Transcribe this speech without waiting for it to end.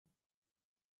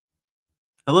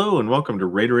Hello and welcome to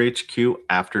Raider HQ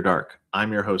After Dark.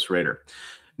 I'm your host, Raider.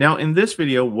 Now, in this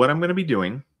video, what I'm going to be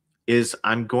doing is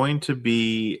I'm going to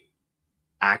be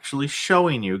actually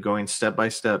showing you, going step by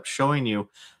step, showing you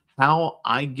how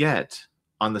I get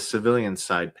on the civilian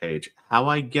side page, how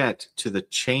I get to the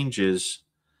changes,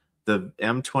 the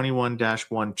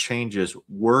M21-1 changes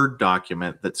Word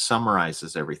document that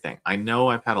summarizes everything. I know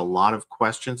I've had a lot of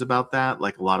questions about that,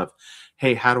 like a lot of,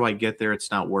 hey, how do I get there?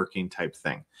 It's not working type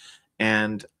thing.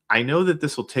 And I know that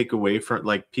this will take away from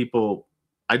like people.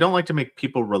 I don't like to make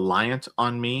people reliant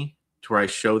on me to where I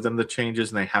show them the changes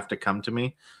and they have to come to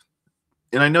me.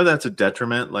 And I know that's a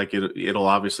detriment. Like it'll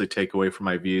obviously take away from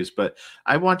my views, but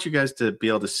I want you guys to be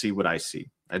able to see what I see.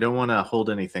 I don't want to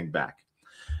hold anything back.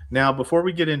 Now, before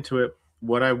we get into it,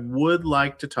 what I would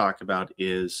like to talk about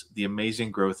is the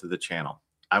amazing growth of the channel.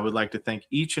 I would like to thank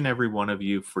each and every one of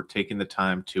you for taking the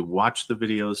time to watch the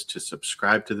videos, to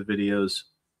subscribe to the videos.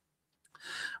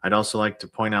 I'd also like to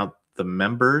point out the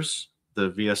members,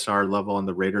 the VSR level and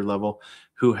the Raider level,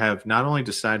 who have not only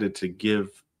decided to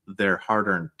give their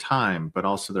hard-earned time, but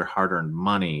also their hard-earned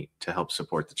money to help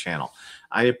support the channel.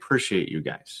 I appreciate you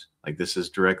guys. Like, this is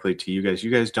directly to you guys.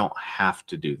 You guys don't have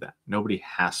to do that. Nobody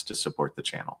has to support the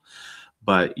channel,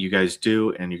 but you guys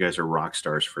do, and you guys are rock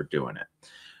stars for doing it.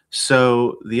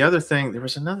 So the other thing, there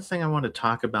was another thing I wanted to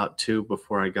talk about too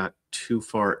before I got too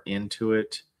far into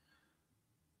it,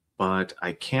 but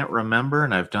I can't remember,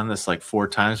 and I've done this like 4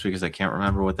 times because I can't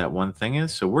remember what that one thing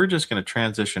is. So we're just going to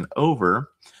transition over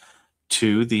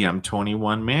to the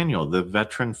M21 manual, the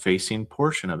veteran-facing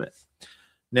portion of it.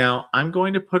 Now, I'm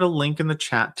going to put a link in the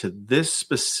chat to this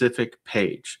specific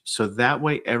page, so that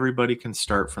way everybody can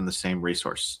start from the same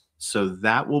resource. So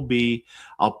that will be,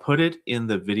 I'll put it in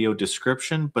the video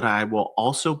description, but I will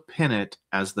also pin it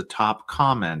as the top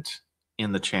comment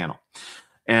in the channel.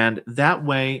 And that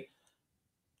way,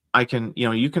 I can,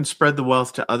 you can spread the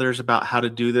wealth to others about how to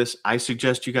do this. I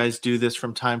suggest you guys do this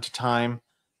from time to time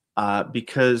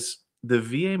because the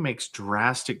VA makes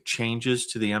drastic changes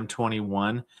to the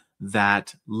M21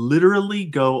 that literally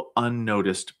go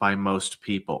unnoticed by most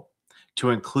people, to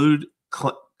include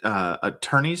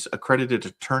attorneys,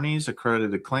 accredited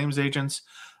claims agents,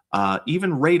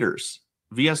 even raiders,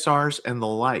 VSRs, and the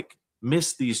like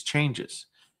miss these changes.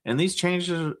 And these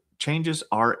changes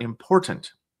are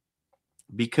important,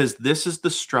 because this is the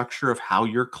structure of how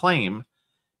your claim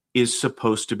is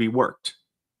supposed to be worked.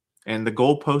 And the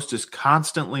goalpost is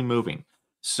constantly moving.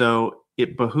 So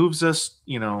it behooves us,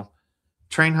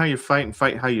 train how you fight and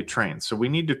fight how you train. So we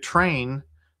need to train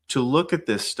to look at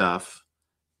this stuff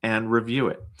and review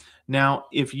it. Now,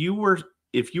 if you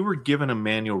were given a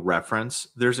manual reference,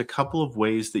 there's a couple of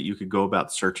ways that you could go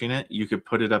about searching it. You could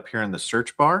put it up here in the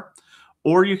search bar,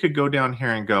 or you could go down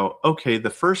here and go, okay, the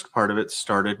first part of it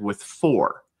started with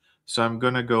 4. So I'm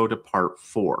going to go to part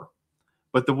 4.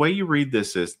 But the way you read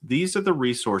this is, these are the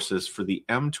resources for the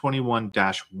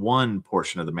M21-1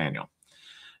 portion of the manual.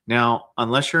 Now,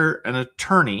 unless you're an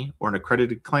attorney or an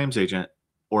accredited claims agent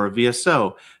or a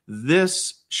VSO,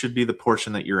 this should be the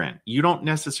portion that you're in. You don't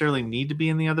necessarily need to be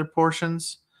in the other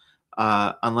portions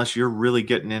unless you're really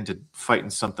getting into fighting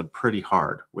something pretty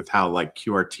hard with how like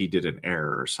QRT did an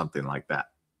error or something like that.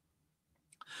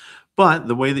 But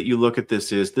the way that you look at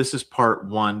this is part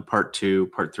 1, part 2,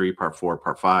 part 3, part 4,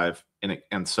 part 5,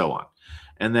 and so on.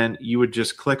 And then you would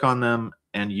just click on them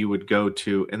and you would go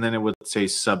to, and then it would say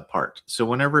subpart. So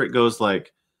whenever it goes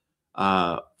like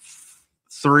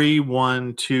 3,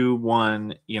 1, 2,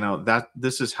 1,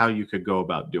 this is how you could go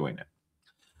about doing it.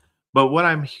 But what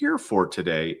I'm here for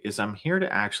today is I'm here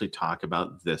to actually talk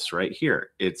about this right here.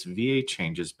 It's VA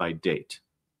changes by date.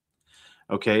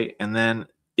 Okay, and then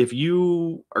if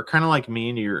you are kind of like me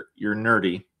and you're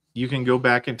nerdy, you can go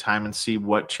back in time and see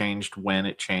what changed, when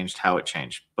it changed, how it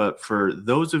changed. But for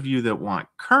those of you that want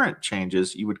current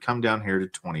changes, you would come down here to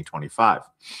 2025.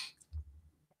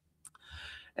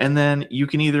 And then you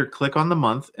can either click on the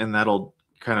month, and that'll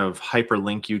kind of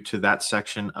hyperlink you to that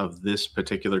section of this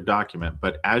particular document.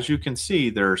 But as you can see,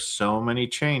 there are so many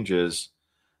changes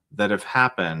that have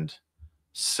happened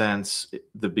since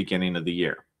the beginning of the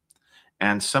year.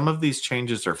 And some of these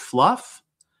changes are fluff,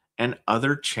 and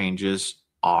other changes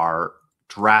are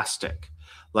drastic.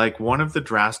 Like one of the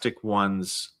drastic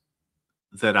ones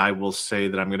that I will say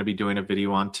that I'm going to be doing a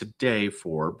video on today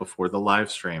before the live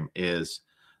stream is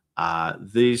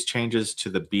these changes to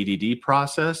the BDD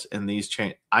process, and these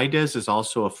IDES is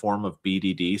also a form of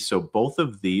BDD. So both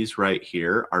of these right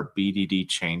here are BDD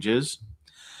changes.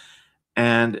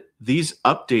 And these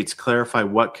updates clarify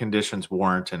what conditions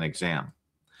warrant an exam.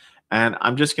 And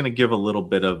I'm just going to give a little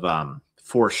bit of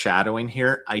foreshadowing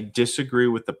here. I disagree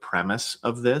with the premise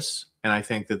of this, and I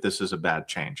think that this is a bad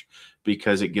change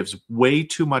because it gives way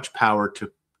too much power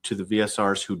to the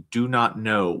VSRs who do not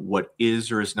know what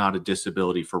is or is not a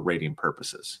disability for rating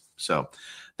purposes. So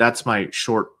that's my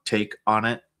short take on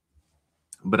it,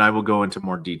 but I will go into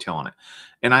more detail on it.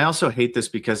 And I also hate this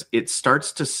because it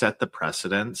starts to set the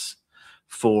precedence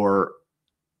for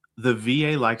the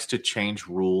VA likes to change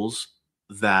rules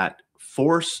that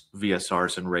force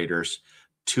VSRs and raters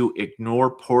to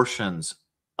ignore portions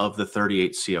of the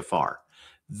 38 CFR.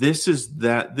 This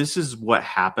is what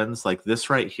happens. Like this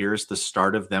right here is the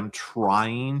start of them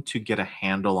trying to get a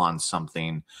handle on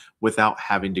something without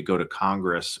having to go to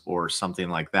Congress or something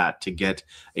like that to get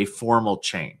a formal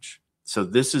change. So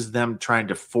this is them trying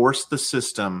to force the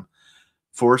system,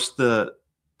 force the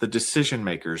decision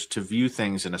makers to view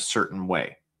things in a certain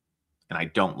way. And I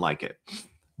don't like it.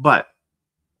 But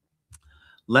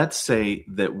let's say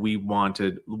that we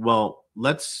wanted, well,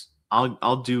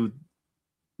 I'll do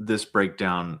this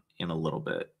breakdown in a little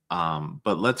bit.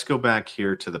 But let's go back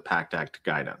here to the PACT Act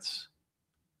guidance.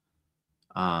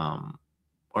 Or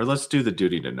let's do the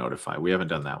duty to notify. We haven't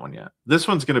done that one yet. This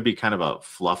one's going to be kind of a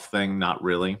fluff thing, not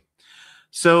really.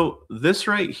 So this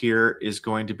right here is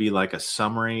going to be like a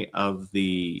summary of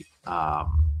the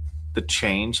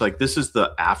change. Like this is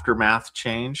the aftermath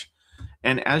change.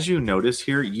 And as you notice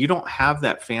here, you don't have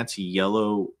that fancy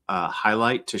yellow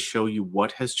highlight to show you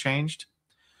what has changed.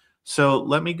 So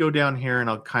let me go down here and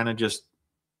I'll kind of just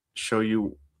show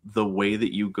you the way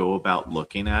that you go about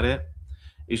looking at it.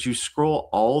 Is you scroll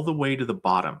all the way to the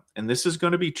bottom. And this is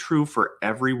going to be true for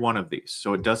every one of these.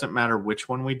 So it doesn't matter which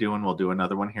one we do, and we'll do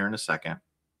another one here in a second.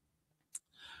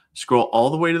 Scroll all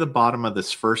the way to the bottom of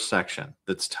this first section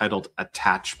that's titled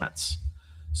Attachments.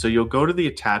 So you'll go to the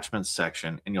Attachments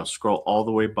section and you'll scroll all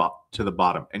the way to the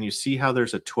bottom. And you see how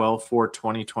there's a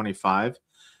 12/4/2025,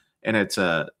 and it's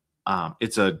a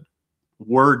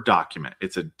Word document.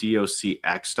 It's a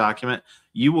docx document.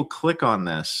 You will click on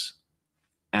this,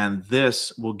 and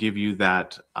this will give you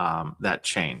that that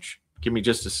change. Give me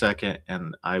just a second,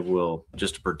 and I will,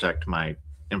 just to protect my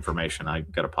information, I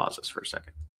got to pause this for a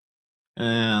second.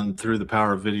 And through the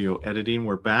power of video editing,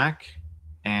 we're back.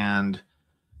 And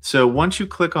so once you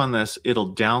click on this,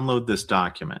 it'll download this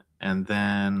document. And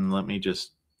then let me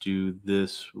just do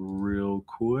this real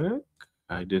quick.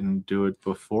 I didn't do it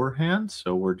beforehand,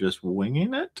 so we're just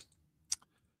winging it.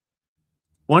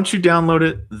 Once you download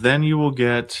it, then you will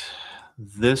get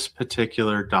this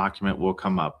particular document will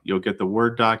come up. You'll get the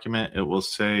Word document. It will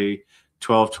say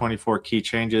 1224 key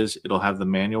changes. It'll have the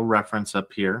manual reference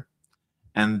up here.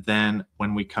 And then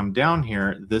when we come down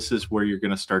here, this is where you're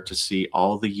going to start to see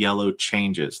all the yellow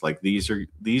changes. Like these are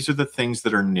the things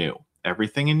that are new.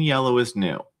 Everything in yellow is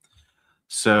new.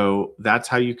 So that's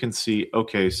how you can see,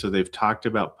 okay, so they've talked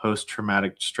about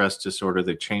post-traumatic stress disorder.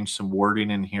 They changed some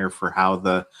wording in here for how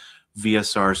the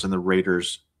VSRs and the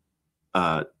raters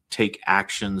take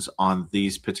actions on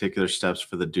these particular steps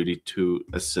for the duty to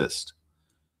assist.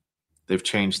 They've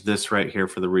changed this right here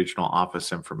for the regional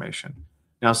office information.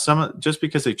 Now, just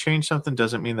because they changed something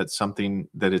doesn't mean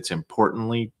that it's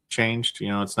importantly changed. You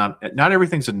know, it's not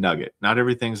everything's a nugget. Not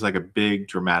everything's like a big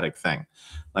dramatic thing.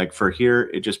 Like for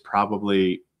here, it just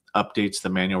probably updates the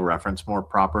manual reference more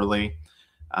properly.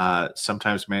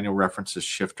 Sometimes manual references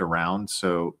shift around,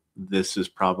 so this is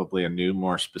probably a new,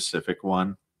 more specific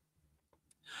one.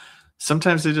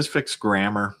 Sometimes they just fix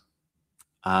grammar.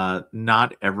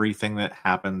 Not everything that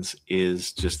happens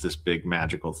is just this big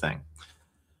magical thing.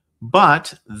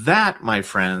 But that, my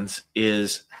friends,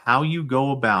 is how you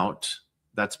go about.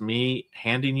 That's me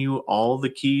handing you all the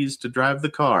keys to drive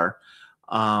the car,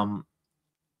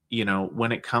 you know,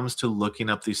 when it comes to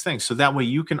looking up these things. So that way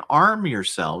you can arm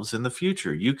yourselves in the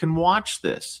future. You can watch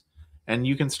this and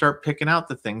you can start picking out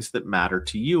the things that matter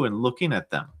to you and looking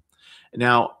at them.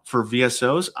 Now, for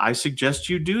VSOs, I suggest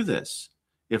you do this.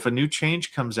 If a new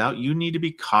change comes out, you need to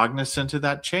be cognizant of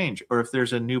that change. Or if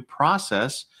there's a new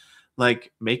process,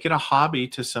 like make it a hobby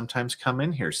to sometimes come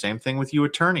in here. Same thing with you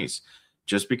attorneys.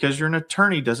 Just because you're an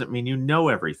attorney doesn't mean you know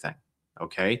everything,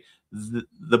 okay?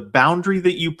 The boundary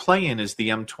that you play in is the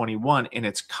M21, and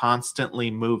it's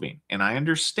constantly moving. And I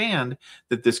understand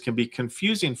that this can be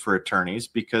confusing for attorneys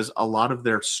because a lot of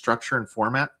their structure and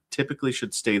format typically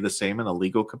should stay the same in a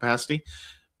legal capacity.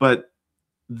 But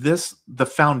the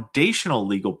foundational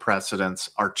legal precedents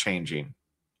are changing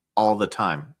all the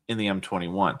time in the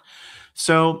M21.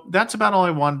 So that's about all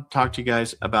I want to talk to you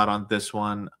guys about on this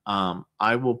one.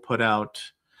 I will put out,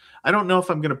 I don't know if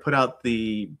I'm going to put out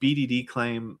the BDD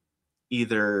claim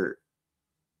either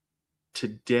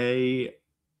today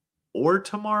or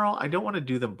tomorrow. I don't want to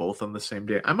do them both on the same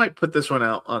day. I might put this one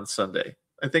out on Sunday.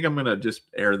 I think I'm going to just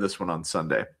air this one on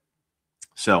Sunday.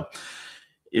 So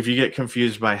if you get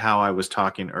confused by how I was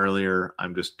talking earlier,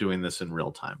 I'm just doing this in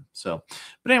real time. So,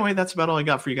 but anyway, that's about all I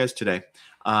got for you guys today.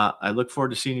 I look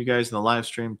forward to seeing you guys in the live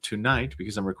stream tonight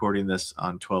because I'm recording this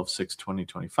on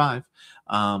 12/6/2025.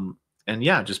 And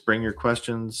yeah, just bring your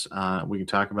questions. We can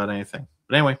talk about anything.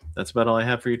 But anyway, that's about all I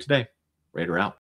have for you today. Raider out.